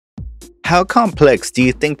How complex do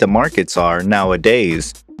you think the markets are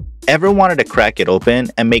nowadays? Ever wanted to crack it open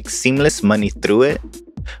and make seamless money through it?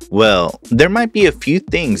 Well, there might be a few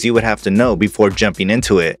things you would have to know before jumping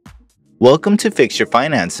into it. Welcome to Fix Your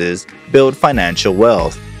Finances, Build Financial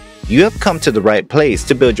Wealth. You have come to the right place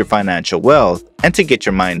to build your financial wealth and to get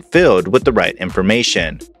your mind filled with the right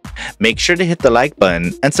information. Make sure to hit the like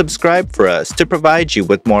button and subscribe for us to provide you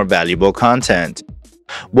with more valuable content.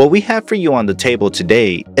 What we have for you on the table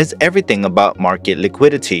today is everything about market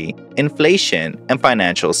liquidity, inflation, and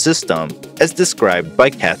financial system as described by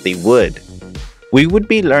Cathie Wood. We would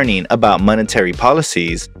be learning about monetary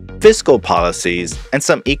policies, fiscal policies, and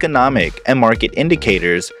some economic and market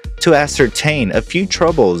indicators to ascertain a few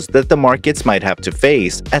troubles that the markets might have to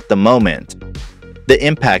face at the moment. The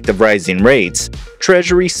impact of rising rates,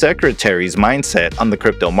 Treasury Secretary's mindset on the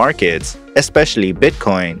crypto markets, especially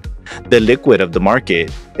Bitcoin, the liquid of the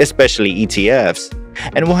market, especially ETFs,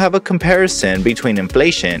 and we'll have a comparison between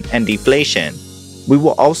inflation and deflation. We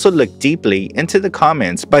will also look deeply into the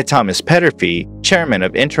comments by Thomas Peterfie, chairman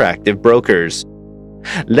of Interactive Brokers.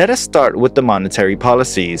 Let us start with the monetary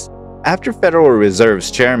policies. After Federal Reserve's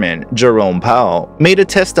chairman, Jerome Powell, made a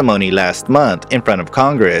testimony last month in front of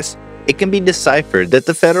Congress, it can be deciphered that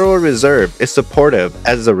the Federal Reserve is supportive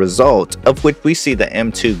as a result of which we see the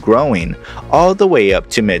M2 growing all the way up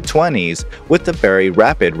to mid-20s with a very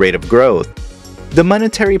rapid rate of growth. The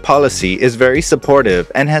monetary policy is very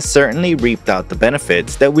supportive and has certainly reaped out the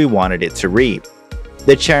benefits that we wanted it to reap.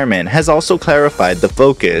 The chairman has also clarified the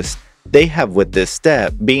focus they have with this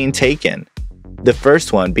step being taken. The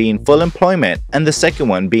first one being full employment and the second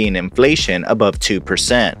one being inflation above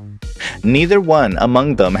 2%. Neither one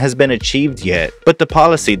among them has been achieved yet, but the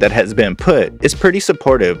policy that has been put is pretty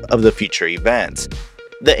supportive of the future events.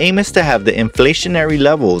 The aim is to have the inflationary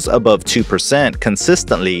levels above 2%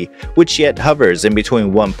 consistently, which yet hovers in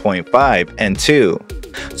between 1.5 and 2.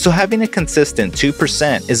 So having a consistent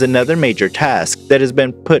 2% is another major task that has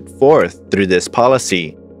been put forth through this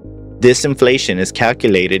policy. This inflation is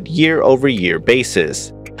calculated year-over-year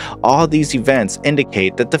basis. All these events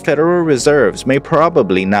indicate that the Federal Reserves may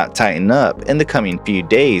probably not tighten up in the coming few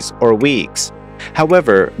days or weeks.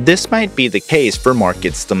 However, this might be the case for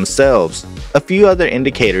markets themselves. A few other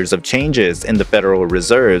indicators of changes in the Federal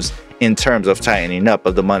Reserves in terms of tightening up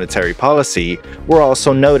of the monetary policy were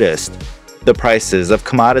also noticed. The prices of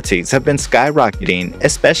commodities have been skyrocketing,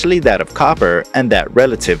 especially that of copper and that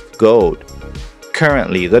relative gold.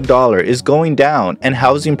 Currently, the dollar is going down and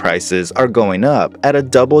housing prices are going up at a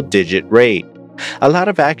double-digit rate. A lot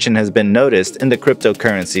of action has been noticed in the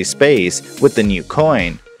cryptocurrency space with the new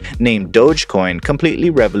coin, named Dogecoin,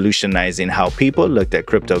 completely revolutionizing how people looked at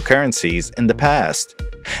cryptocurrencies in the past.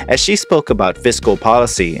 As she spoke about fiscal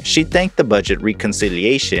policy, she thanked the budget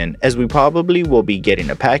reconciliation as we probably will be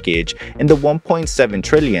getting a package in the 1.7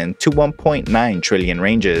 trillion to 1.9 trillion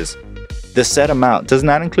ranges. The set amount does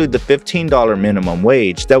not include the $15 minimum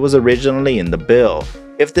wage that was originally in the bill.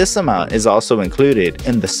 If this amount is also included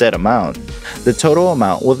in the set amount, the total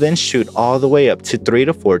amount will then shoot all the way up to $3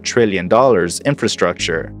 to $4 trillion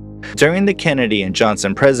infrastructure. During the Kennedy and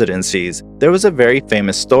Johnson presidencies, there was a very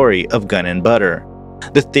famous story of gun and butter.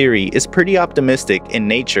 The theory is pretty optimistic in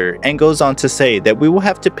nature and goes on to say that we will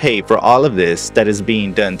have to pay for all of this that is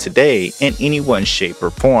being done today in any one shape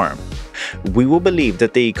or form. We will believe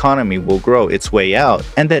that the economy will grow its way out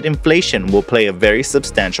and that inflation will play a very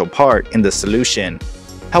substantial part in the solution.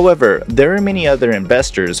 However, there are many other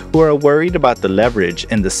investors who are worried about the leverage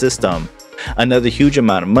in the system. Another huge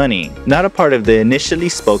amount of money, not a part of the initially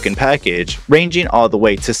spoken package, ranging all the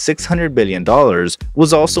way to $600 billion,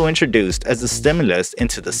 was also introduced as a stimulus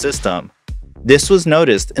into the system. This was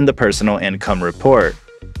noticed in the personal income report.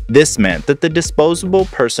 This meant that the disposable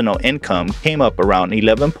personal income came up around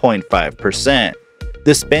 11.5%.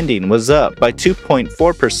 The spending was up by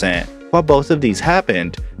 2.4%. While both of these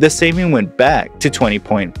happened, the saving went back to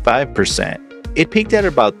 20.5%. It peaked at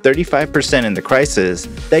about 35% in the crisis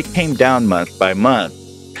that came down month by month.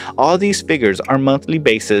 All these figures are monthly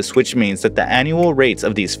basis, which means that the annual rates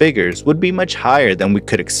of these figures would be much higher than we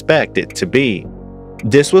could expect it to be.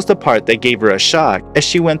 This was the part that gave her a shock as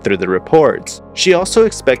she went through the reports. She also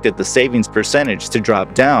expected the savings percentage to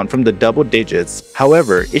drop down from the double digits,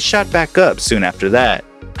 however, it shot back up soon after that.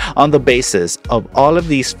 On the basis of all of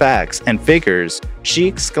these facts and figures, she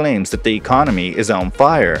exclaims that the economy is on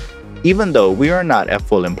fire, even though we are not at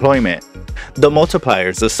full employment. The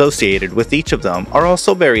multipliers associated with each of them are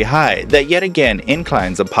also very high that yet again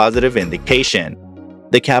inclines a positive indication.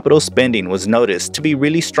 The capital spending was noticed to be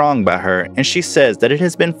really strong by her, and she says that it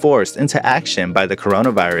has been forced into action by the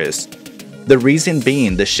coronavirus. The reason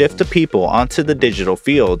being the shift of people onto the digital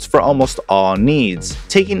fields for almost all needs,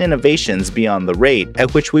 taking innovations beyond the rate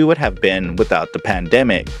at which we would have been without the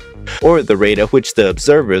pandemic, or the rate at which the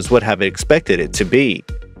observers would have expected it to be.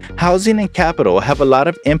 Housing and capital have a lot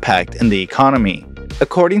of impact in the economy.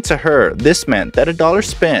 According to her, this meant that a dollar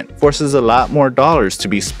spent forces a lot more dollars to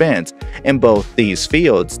be spent in both these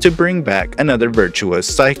fields to bring back another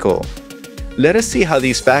virtuous cycle. Let us see how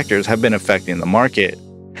these factors have been affecting the market.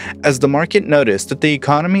 As the market noticed that the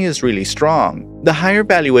economy is really strong, the higher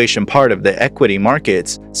valuation part of the equity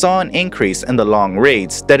markets saw an increase in the long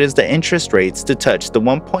rates, that is the interest rates, to touch the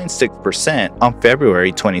 1.6% on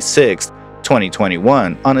February 26,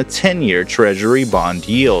 2021 on a 10-year treasury bond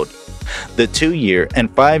yield. The 2-year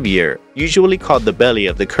and 5-year, usually called the belly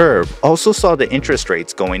of the curve, also saw the interest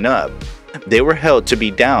rates going up. They were held to be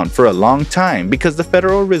down for a long time because the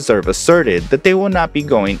Federal Reserve asserted that they will not be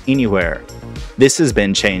going anywhere. This has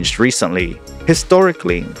been changed recently.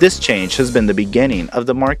 Historically, this change has been the beginning of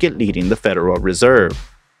the market leading the Federal Reserve.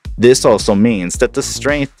 This also means that the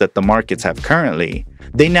strength that the markets have currently,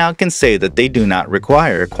 they now can say that they do not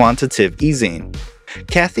require quantitative easing.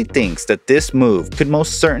 Cathie thinks that this move could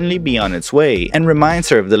most certainly be on its way and reminds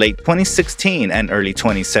her of the late 2016 and early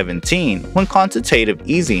 2017 when quantitative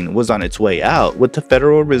easing was on its way out, with the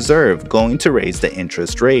Federal Reserve going to raise the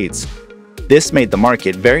interest rates. This made the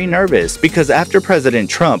market very nervous because after President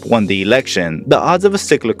Trump won the election, the odds of a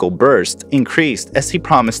cyclical burst increased as he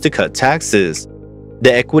promised to cut taxes.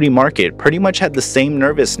 The equity market pretty much had the same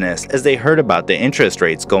nervousness as they heard about the interest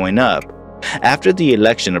rates going up. After the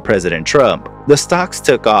election of President Trump, the stocks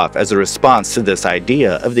took off as a response to this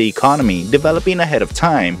idea of the economy developing ahead of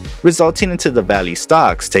time, resulting into the value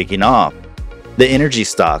stocks taking off. The energy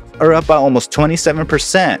stocks are up by almost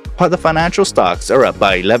 27%, while the financial stocks are up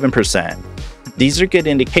by 11%. These are good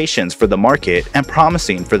indications for the market and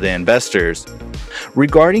promising for the investors.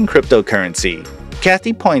 Regarding cryptocurrency,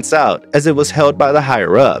 Cathie points out, as it was held by the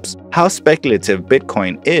higher-ups, how speculative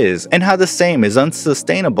Bitcoin is and how the same is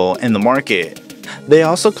unsustainable in the market. They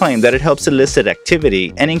also claim that it helps elicit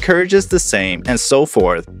activity and encourages the same, and so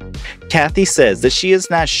forth. Cathie says that she is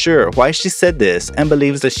not sure why she said this and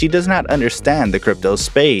believes that she does not understand the crypto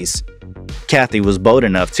space. Cathie was bold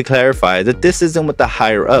enough to clarify that this isn't what the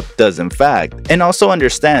higher-up does in fact, and also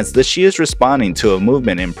understands that she is responding to a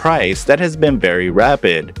movement in price that has been very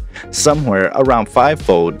rapid, somewhere around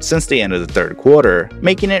 5-fold since the end of the third quarter,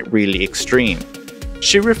 making it really extreme.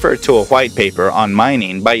 She referred to a white paper on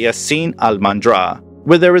mining by Yassin Al-Mandra,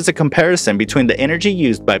 where there is a comparison between the energy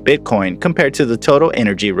used by Bitcoin compared to the total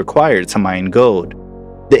energy required to mine gold.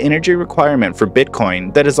 The energy requirement for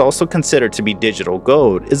Bitcoin, that is also considered to be digital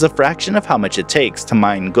gold, is a fraction of how much it takes to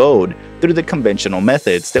mine gold through the conventional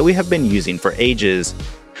methods that we have been using for ages.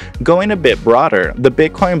 Going a bit broader, the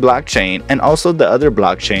Bitcoin blockchain and also the other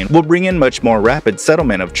blockchain will bring in much more rapid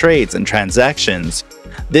settlement of trades and transactions.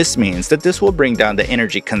 This means that this will bring down the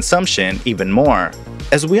energy consumption even more.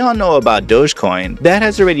 As we all know about Dogecoin, that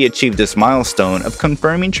has already achieved this milestone of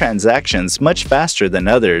confirming transactions much faster than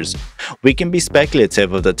others. We can be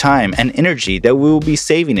speculative of the time and energy that we will be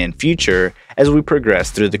saving in future as we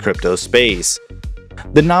progress through the crypto space.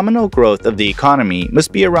 The nominal growth of the economy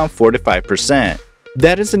must be around 4 to 5%.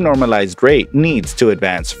 That is the normalized rate needs to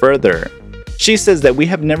advance further. She says that we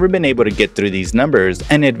have never been able to get through these numbers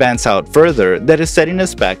and advance out further, that is setting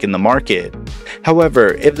us back in the market.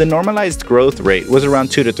 However, if the normalized growth rate was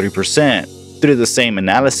around 2 to 3%, through the same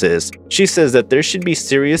analysis, she says that there should be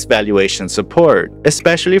serious valuation support,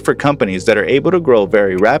 especially for companies that are able to grow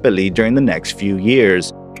very rapidly during the next few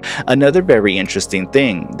years. Another very interesting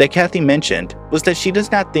thing that Cathie mentioned was that she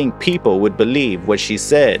does not think people would believe what she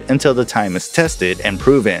said until the time is tested and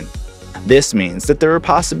proven. This means that there are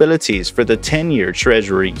possibilities for the 10-year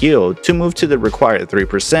treasury yield to move to the required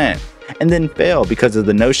 3% and then fail because of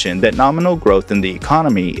the notion that nominal growth in the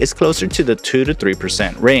economy is closer to the 2 to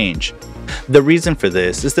 3% range. The reason for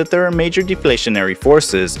this is that there are major deflationary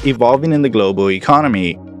forces evolving in the global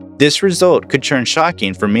economy. This result could turn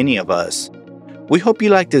shocking for many of us. We hope you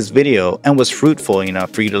liked this video and was fruitful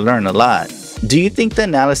enough for you to learn a lot. Do you think the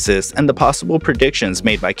analysis and the possible predictions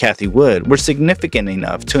made by Cathie Wood were significant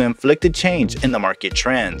enough to inflict a change in the market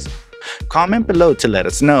trends? Comment below to let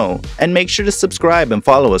us know, and make sure to subscribe and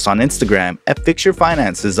follow us on Instagram at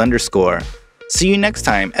FixYourFinances_. See you next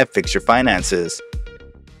time at Fix Your Finances.